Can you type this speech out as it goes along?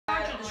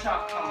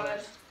shock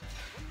collars.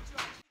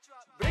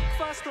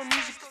 Breakfast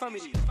Music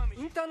Family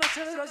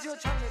International Radio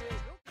Channel.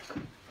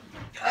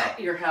 At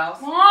your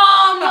house.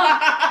 Mom!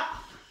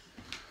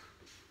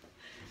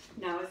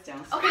 No, it's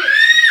downstairs. Okay.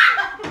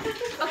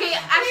 Okay,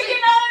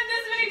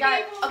 actually,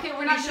 guys, okay,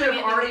 we're not doing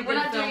it. We're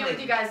not doing it with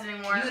you guys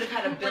anymore. You would have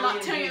had a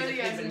billion views if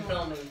you'd been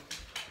filming.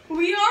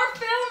 We are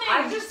filming.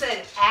 I just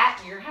said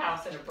at your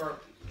house in a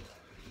burp.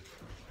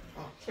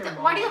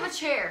 Why do you have a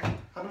chair?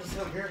 I'm gonna sit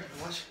up here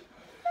and watch.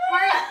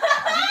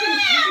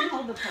 You can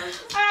hold the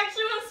post. I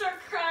actually want to start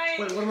crying.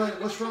 Wait,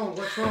 what's wrong?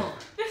 What's wrong?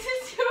 This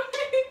is too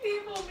many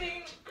people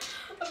being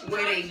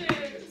Waiting.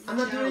 obnoxious. I'm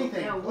not doing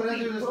anything. No, What did I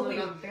do this we'll be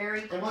little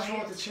very And what's wrong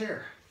with the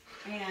chair?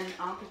 And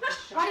I'll put the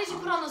shot. Why did you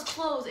put on those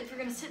clothes if you're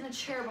gonna sit in a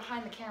chair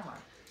behind the camera?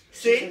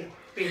 See?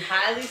 Be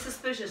highly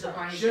suspicious of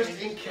Harney. Just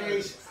in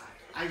case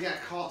I got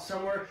caught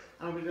somewhere,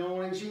 I'll be the only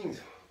one in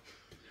jeans.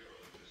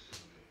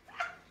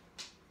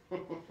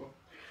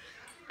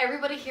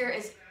 Everybody here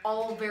is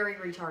all very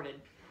retarded.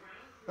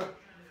 Well,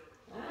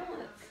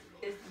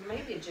 it's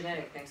maybe a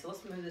genetic thing, so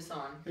let's move this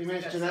on. You mean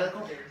it's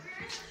genetical?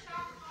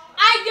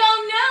 I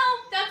don't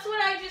know. That's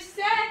what I just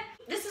said.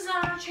 This is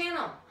on our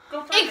channel.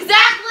 Go find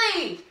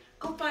Exactly!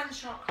 Go find the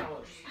shock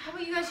collars. How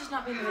about you guys just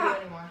not be in the video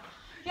anymore?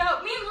 Yo,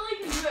 me and Lily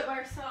can do it by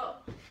herself.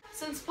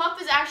 Since Puff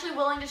is actually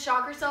willing to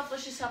shock herself,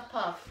 let's just have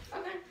Puff.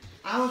 Okay.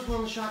 I was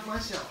willing to shock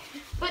myself.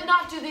 But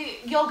not do the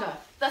yoga.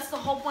 That's the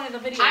whole point of the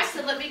video. I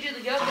said let me do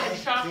the yoga and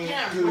shock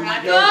can't him. do We're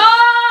not yoga.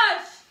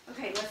 Gosh!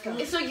 Okay, let's go.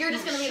 So you're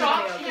just gonna be in the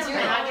Shock video because him.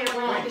 you're not Wait.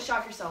 willing to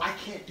shock yourself. I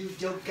can't do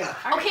yoga.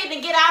 Okay,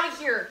 then get out of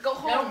here. Go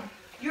home.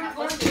 You're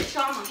going to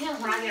shock him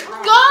when I get it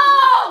wrong.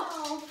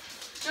 Go!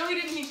 No, we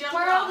didn't. He jumped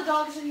Where are all the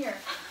off. dogs in here?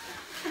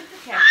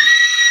 Okay.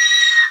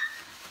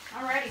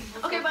 Alrighty.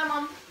 Okay, bye,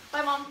 Mom.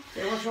 Bye, Mom.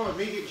 Hey, what's wrong with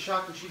me getting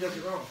shocked when she does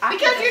it wrong?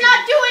 Because you're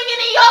not doing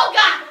any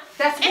yoga!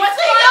 That's It's what's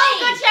the funny.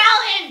 yoga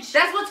challenge!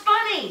 That's what's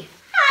funny.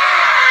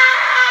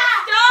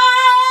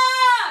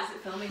 Stop! Is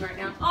it filming right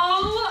now?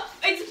 Oh,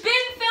 it's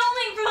been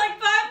filming for like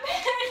 5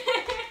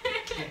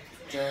 minutes.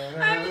 I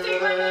have to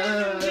take my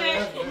medicine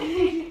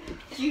today.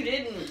 You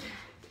didn't.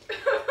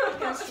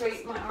 Go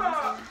straight my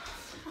arms.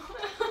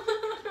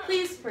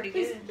 Please, Pretty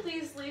please, good.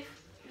 please leave.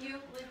 You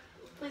leave.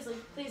 Please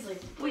leave. Please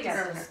leave. We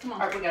got it. Come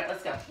on. All right, we got it.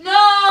 Let's go. No!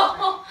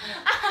 No,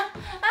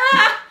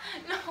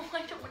 I don't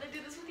want to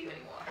do this with you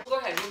anymore. Go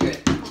ahead. We're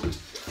good.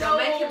 Don't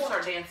make him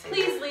start dancing.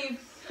 Please leave.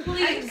 Hey,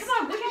 Please. come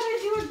on, we gotta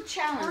do a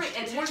challenge. All right,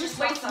 and we're just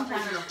wasting time. Me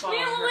and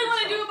Lily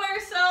want to do it by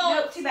herself.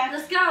 Nope, too bad.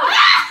 Let's go.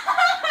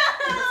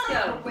 Let's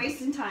go. We're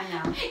wasting time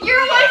now.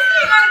 You're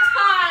wasting our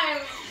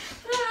time!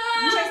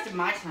 You wasted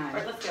my time. All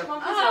right, let's go.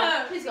 Come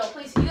on, please go.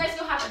 Please go. Please. You guys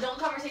go have adult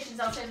conversations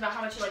downstairs about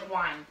how much you like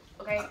wine.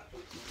 Okay?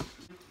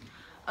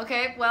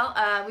 Okay, well,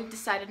 we've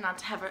decided not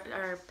to have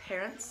our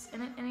parents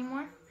in it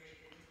anymore.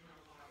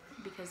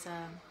 Because,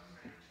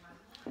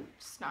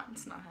 it's not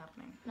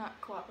happening. Not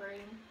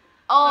cooperating.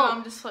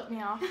 Oh! Just flipped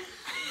me off.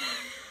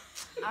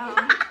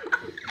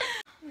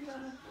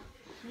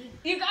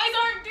 You guys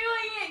aren't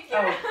doing it.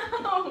 Get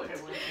out.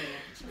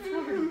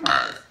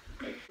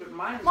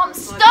 Mom,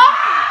 stop!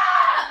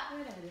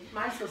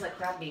 Mine smells like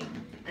crab meat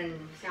and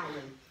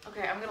salmon.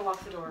 Okay, I'm gonna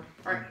lock the door.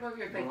 All right, come over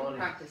here, babe. We'll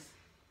practice.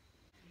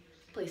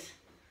 Please.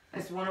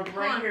 That's one of Come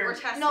right on, here. we're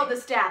testing. No,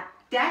 this Dad.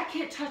 Dad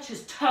can't touch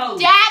his toes.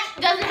 Dad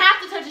doesn't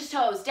have to touch his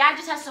toes. Dad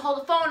just has to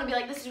hold the phone and be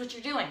like, this is what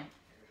you're doing.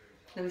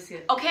 Let me see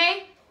it.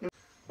 Okay?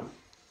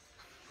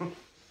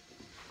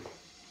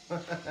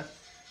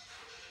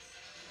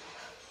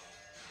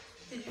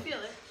 Did you feel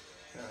it?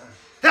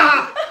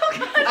 Ah!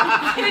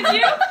 Did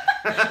you?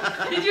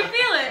 Did you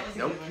feel it?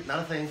 Nope, not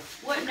a thing.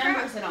 What number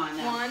is it on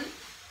now? 1.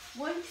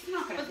 Well, it's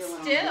not gonna But feel it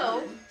on still.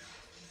 one.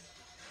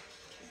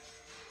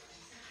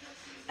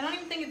 I don't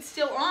even think it's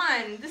still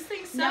on. This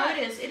thing sucks. No, it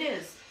is. It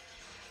is.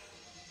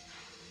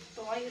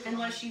 The light isn't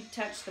Unless you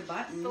touch the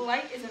button. on. The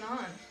light isn't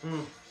on.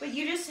 But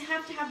you just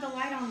have to have the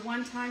light on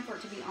one time for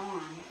it to be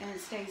on, and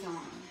it stays on.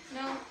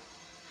 No.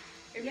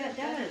 Yeah, it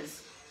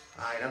does.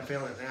 Alright, I'm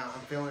feeling it now.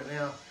 I'm feeling it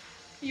now.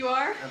 You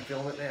are? I'm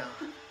feeling it now.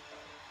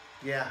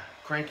 Yeah,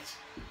 crank it.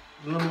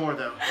 A little more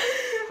though.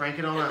 Crank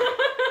it on up.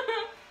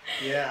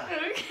 Yeah,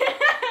 Okay.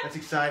 that's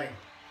exciting.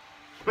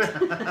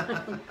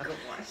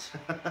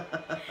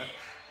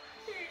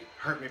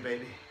 Hurt me,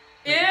 baby.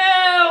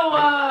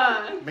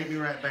 Ew! Make me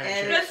right back.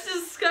 Edit. Shit. That's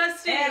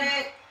disgusting.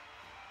 Edit.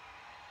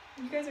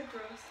 You guys are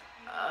gross.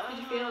 Did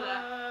you feel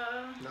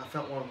that? No, I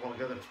felt one a while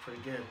ago that was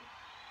pretty good.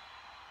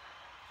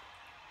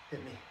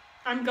 Hit me.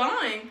 I'm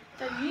going.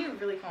 Dad, you need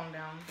to really calm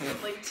down.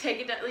 Like, take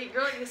it down. Like,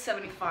 you're like a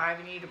 75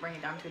 and you need to bring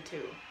it down to a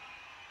 2.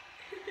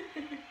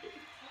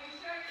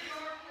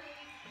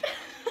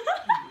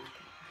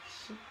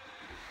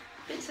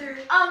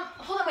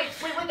 Hold on, wait,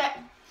 guys.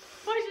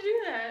 Why did you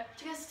do that?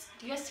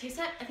 Do you guys taste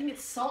that? I think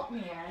it's salt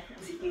in the air.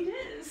 It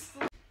is.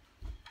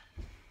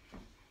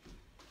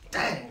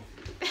 Dang.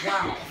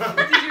 Wow.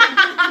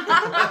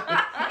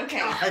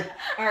 Okay.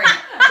 All right.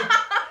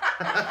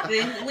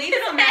 Then leave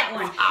it on that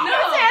one. No.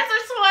 His hands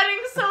are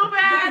sweating so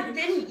bad.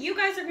 Then you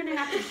guys are gonna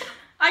have to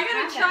I gotta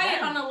Have try that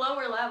it on a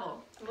lower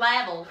level.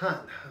 Level. Huh.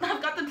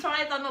 I've got to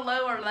try it on a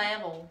lower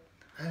level.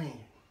 I mean,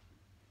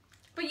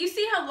 But you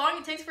see how long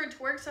it takes for it to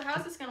work, so how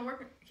is this gonna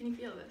work? Can you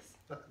feel this?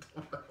 I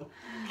don't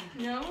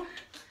know. No?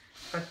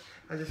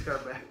 I just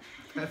got back.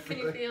 Can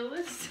you feel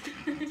this?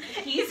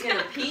 He's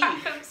gonna pee.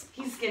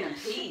 He's gonna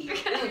pee. You're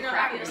Ooh, not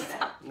crap, feeling is that.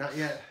 that? Not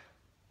yet.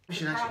 We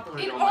should actually put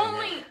it It on my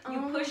only... neck. You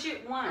push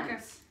it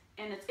once,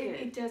 and it's good.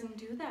 It doesn't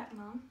do that,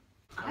 Mom.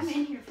 I'm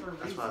in here for a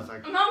That's why I was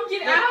reason. like, Mom,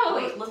 get out!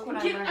 Wait, look what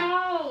I Get learned.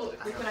 out!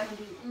 Look what I can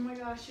do. Oh my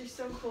gosh, you're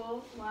so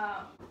cool.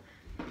 Wow.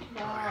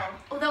 Wow.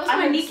 Oh, that was I'm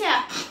my a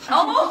kneecap.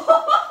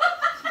 Oh!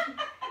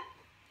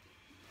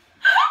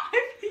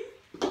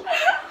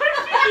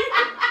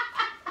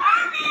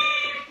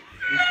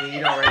 you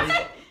peed already?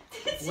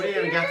 We ain't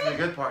even got to the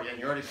good part yet.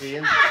 You're already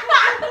peeing?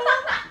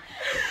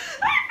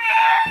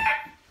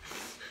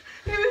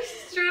 It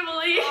was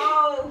dribbly.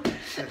 Oh.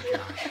 Good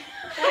gosh.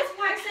 That's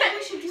why I said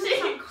we should do She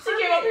came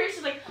up here,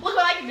 she's like, look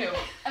what I can do.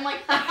 And like,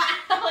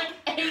 like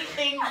 8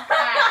 things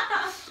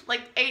cracked.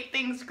 Like 8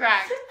 things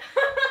cracked.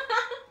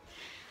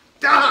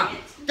 Done!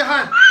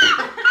 Done!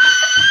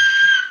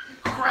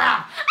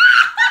 Crap!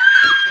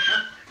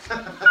 See,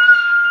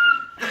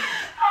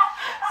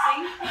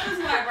 this is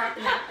why I brought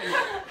the napkin. Do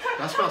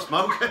I smell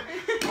smoke?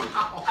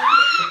 Wow.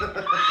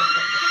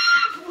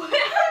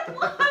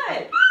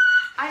 What?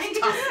 I didn't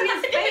get to see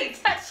his face.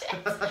 Touch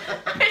it.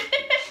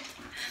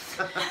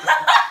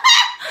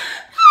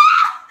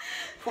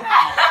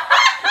 Wow.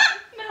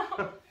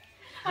 No.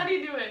 How do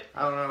you do it?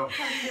 I don't know.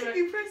 How do you do it?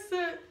 You press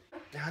it.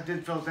 Yeah, I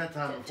didn't feel it that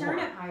time before. Turn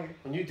it higher.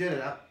 When you did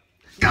it, I...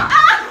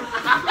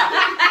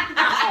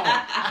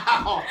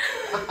 Ow!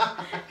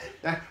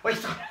 Ow! Wait,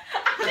 stop.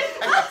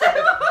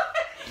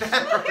 I'm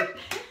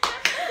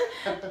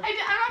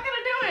not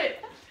gonna do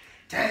it.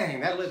 Dang,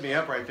 that lit me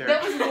up right there.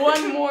 That was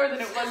one more than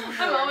it was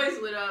before. I'm always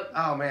lit up.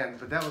 Oh man,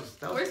 but that was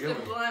Where's a the good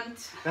one.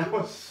 blunt? That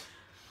was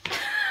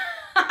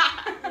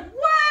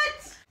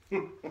What?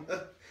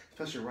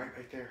 especially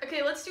right there.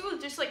 Okay, let's do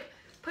just like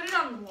put it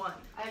on 1.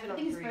 I have it I on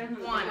think it's 3. better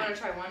than One. You want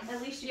to try 1?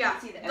 At least you Yeah,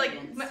 can see the like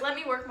evidence. let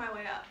me work my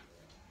way up.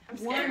 I'm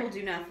One scared. will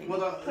do nothing. Well,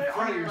 the Put it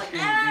front on of your your, skin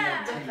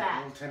like, would be the a fat.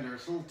 little tender.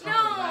 It's a little tougher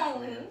No. back,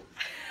 man.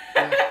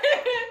 Yeah.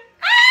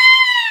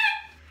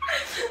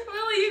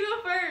 Lily, you go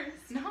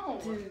first.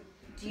 No.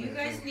 Do you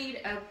guys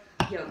need a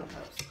yoga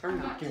pose or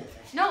not? Give me a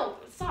No,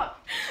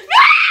 stop.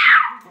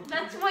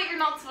 That's what you're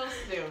not supposed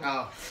to do.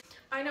 Oh,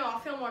 I know, I'll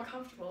feel more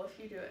comfortable if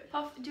you do it.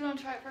 Puff, do you want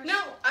to try it first?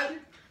 No,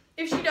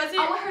 if she does it,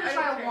 I want her to I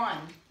try don't a care. 1.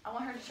 I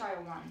want her to try a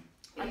 1.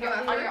 You On got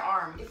your, it? on your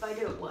arm. If I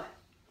do it, what?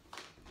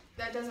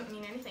 That doesn't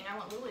mean anything. I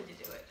want Lily to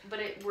do it. But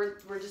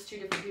we're just 2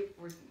 different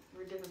people.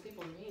 We're different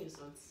people than you,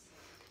 so it's.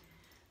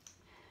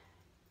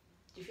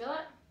 Do you feel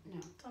that?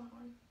 It's on 1.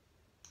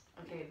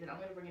 Okay, then I'm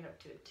gonna bring it up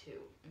to a 2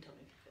 and tell me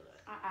if you feel that.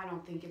 I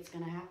don't think it's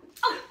gonna happen.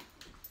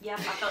 Yep,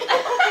 I felt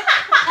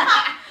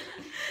that.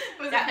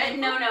 Was it That-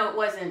 painful? no, it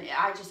wasn't.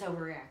 I just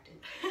overreacted.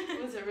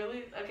 Was it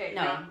really? Okay,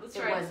 No, now let's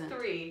it try wasn't.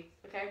 3.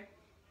 Okay.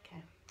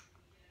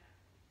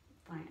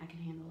 Fine, I can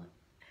handle it.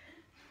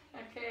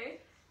 Okay.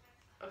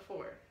 A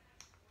 4.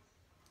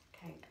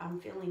 Okay, I'm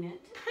feeling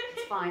it.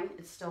 It's fine.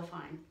 It's still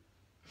fine.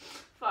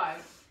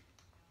 5.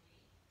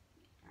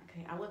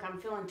 Okay, I'm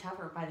feeling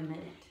tougher by the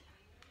minute.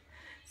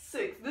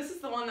 6. This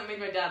is the one that made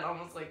my dad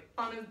almost like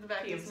On the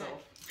back pee of his neck.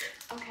 himself.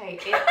 Okay,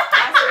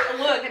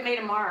 look, it made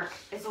a mark.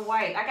 It's a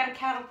white. I got a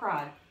cattle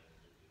prod.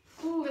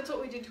 Ooh, that's what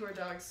we did to our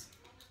dogs.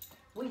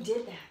 We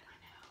did that.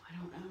 I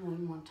know. I don't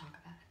even want to talk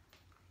about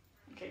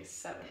it. Okay,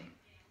 7.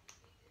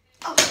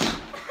 Oh,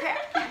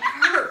 crap. That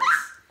hurts.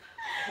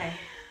 Okay.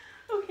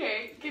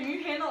 Okay, can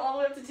you handle all the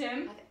way up to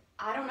 10?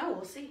 I don't know.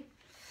 We'll see.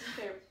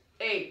 Okay,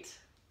 8.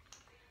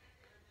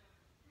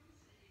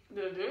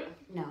 Did I do it?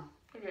 No.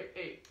 Okay,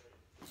 8.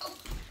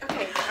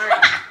 Okay,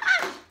 alright.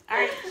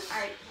 Alright,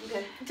 you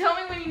good. Tell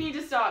me when you need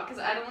to stop,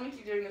 because I don't want to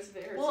keep doing this if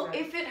it hurts. Well, so bad.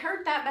 if it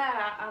hurt that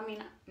bad, I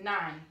mean,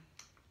 9.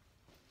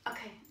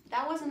 okay,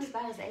 that wasn't as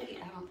bad as 8,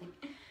 I don't think.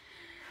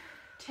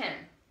 10.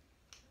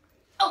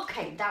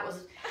 Okay, that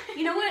was,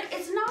 you know what,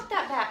 it's not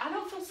that bad. I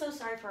don't feel so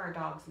sorry for our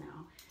dogs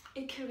now.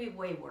 It could be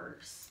way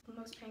worse. The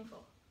most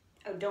painful.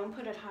 Oh, don't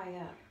put it high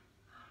up.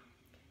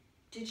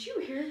 Did you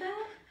hear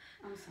that?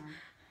 I'm sorry.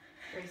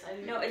 Grace, I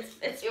didn't. No, it's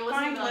It wasn't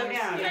fine, even on low your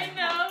down. skin. I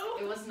know.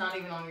 It was not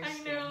even on your I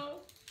skin. know.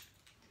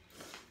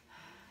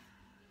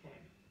 Okay.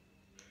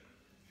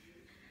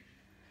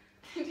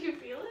 Did you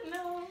feel it?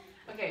 No.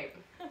 Okay.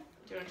 Do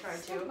you want to try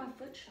It's 2? like my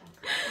foot chakra.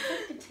 It's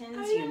like the I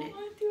tens don't unit.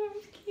 want to.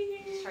 I'm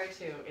scared. Let's try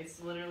 2. It's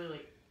literally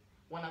like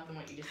 1 up than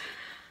what you just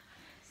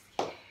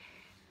did.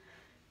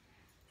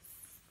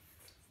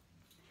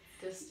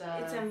 Just,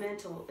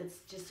 It's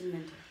just a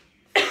mental.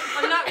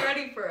 I'm not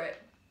ready for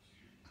it.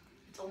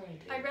 it's only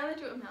a 2. I'd rather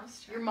do a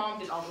mouse trap. Your mom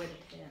did all the way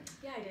to 10.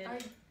 Yeah, I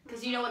did.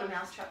 Because you know what a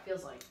mouse trap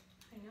feels like.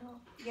 I know.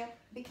 Yep,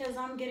 because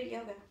I'm good at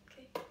yoga.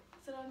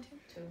 Sit on 2.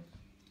 2.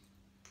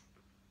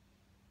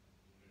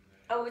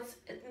 Oh,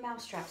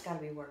 mousetrap's gotta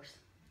be worse.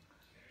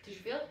 Did you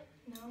feel it?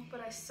 No,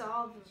 but I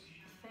saw the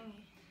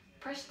thingy.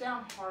 Press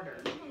down harder.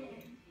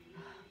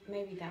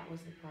 Maybe that was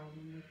the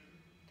problem with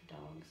the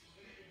dogs.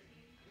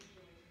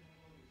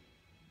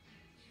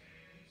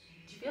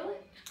 feel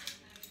it?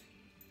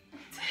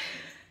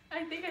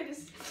 I think I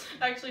just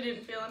actually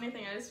didn't feel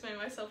anything. I just made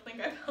myself think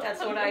I felt That's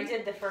what something. I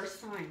did the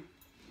first time.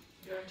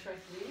 You want to try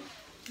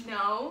 3?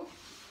 No.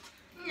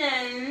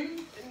 No.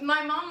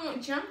 My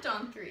mom jumped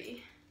on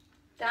 3.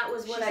 That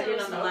was what She I said it did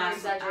was on the an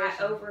last one.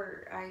 I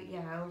over-exaggeration.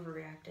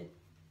 overreacted.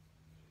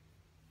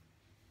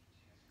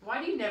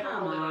 Why do you never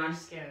Come hold it on on. your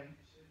skin?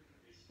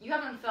 You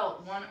haven't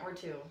felt 1 or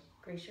 2.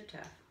 Grace, you're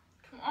tough.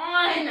 Come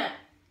on!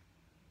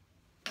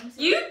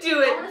 You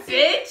do I wanna it, see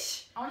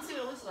bitch! I want to see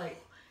what it looks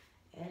like.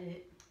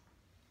 Edit.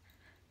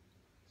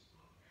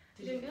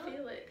 Did you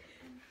feel it?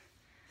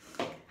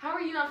 it? How are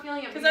you not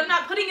feeling it? Because I'm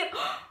not putting it.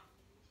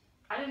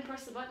 I didn't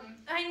press the button.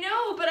 I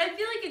know, but I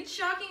feel like it's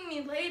shocking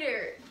me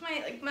later.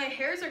 My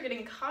hairs are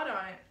getting caught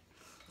on it.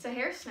 It's a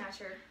hair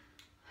snatcher.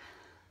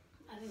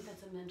 I think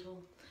that's a mental.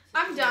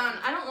 I'm done.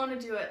 I don't want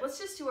to do it. Let's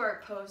just do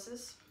our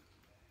poses.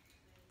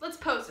 Let's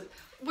pose it.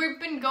 We've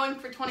been going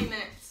for 20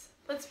 minutes.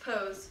 Let's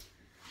pose.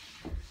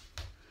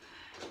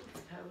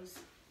 Pose.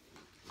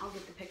 I'll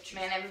get the picture.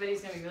 Man,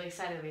 everybody's gonna be really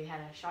excited that we had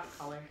a shot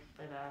collar,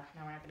 but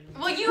now we're not gonna do it.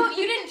 Well,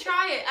 you didn't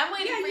try it. I'm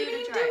waiting for you to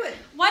didn't try do it. it.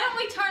 Why don't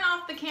we turn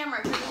off the camera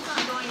because it's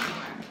not going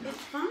anywhere? It's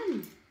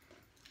fun.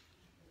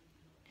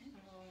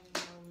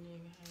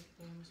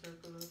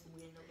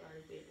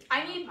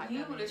 I need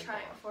you to try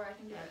it before I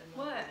can do it.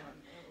 What?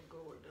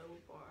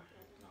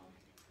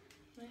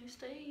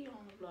 Stay on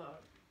the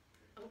block.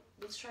 Oh,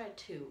 let's try a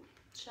 2,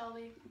 shall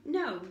we?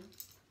 No,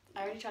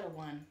 I already tried a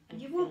 1.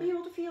 you won't be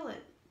able to feel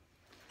it.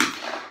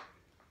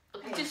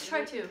 Okay, Just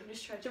try 2.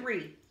 Just try 2.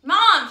 3.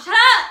 Mom, shut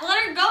up!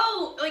 Let her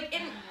go! Like,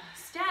 in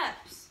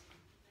steps.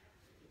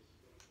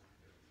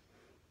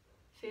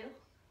 Feel?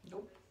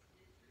 Nope.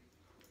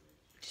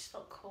 Just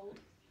felt cold.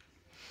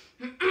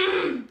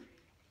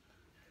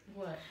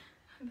 What?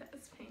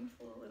 That's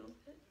painful a little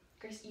bit.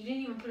 Grace, you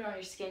didn't even put it on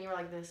your skin. You were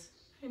like this.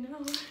 I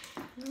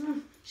know.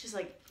 She's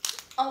like,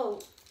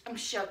 oh, I'm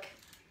shook.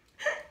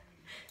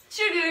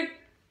 Sugar!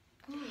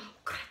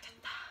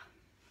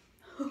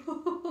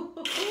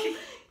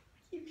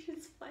 You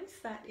should splice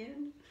that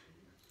in.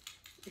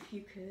 If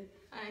you could.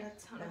 I don't know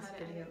that's how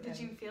to video edit. Did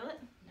you feel it?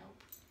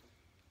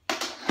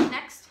 Nope.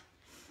 Next.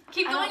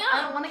 Keep I going don't- I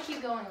don't up. want to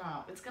keep going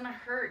up. It's gonna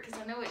hurt because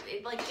I know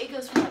it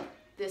goes from like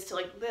this to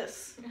like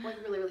this, like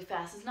really, really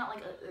fast. It's not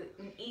like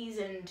an ease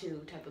into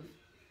type of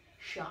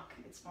shock.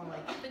 It's more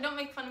like Then don't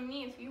make fun of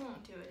me if you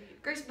won't do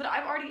it. Grace. But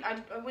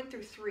I went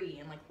through 3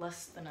 in like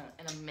less than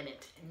a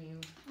minute, and you.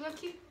 Well,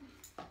 keep.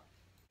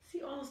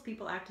 See all those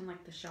people acting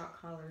like the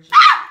shock collars.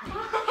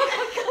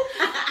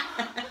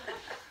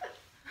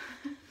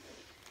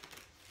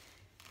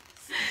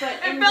 But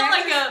It in felt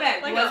like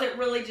retrospect, a- was it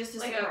really just a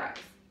like a- surprise?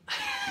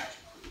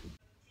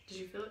 Did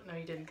you feel it? No,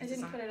 you didn't. I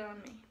didn't put it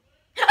on me.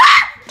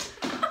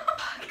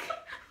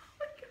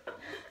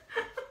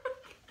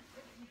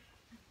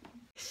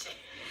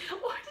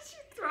 Why did you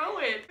throw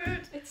it?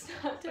 It's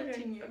not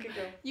touching you. Okay,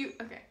 go. You,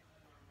 okay.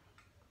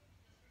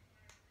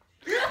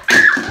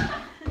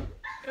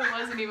 It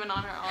wasn't even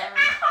on her arm.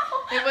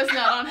 It was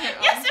not on her arm.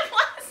 Yes, it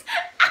was.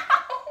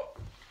 Ow.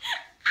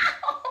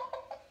 Ow.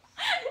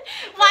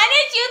 Why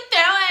did you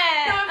throw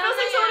it? No, it feels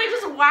like somebody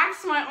just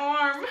waxed my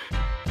arm.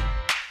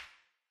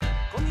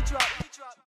 こんにちは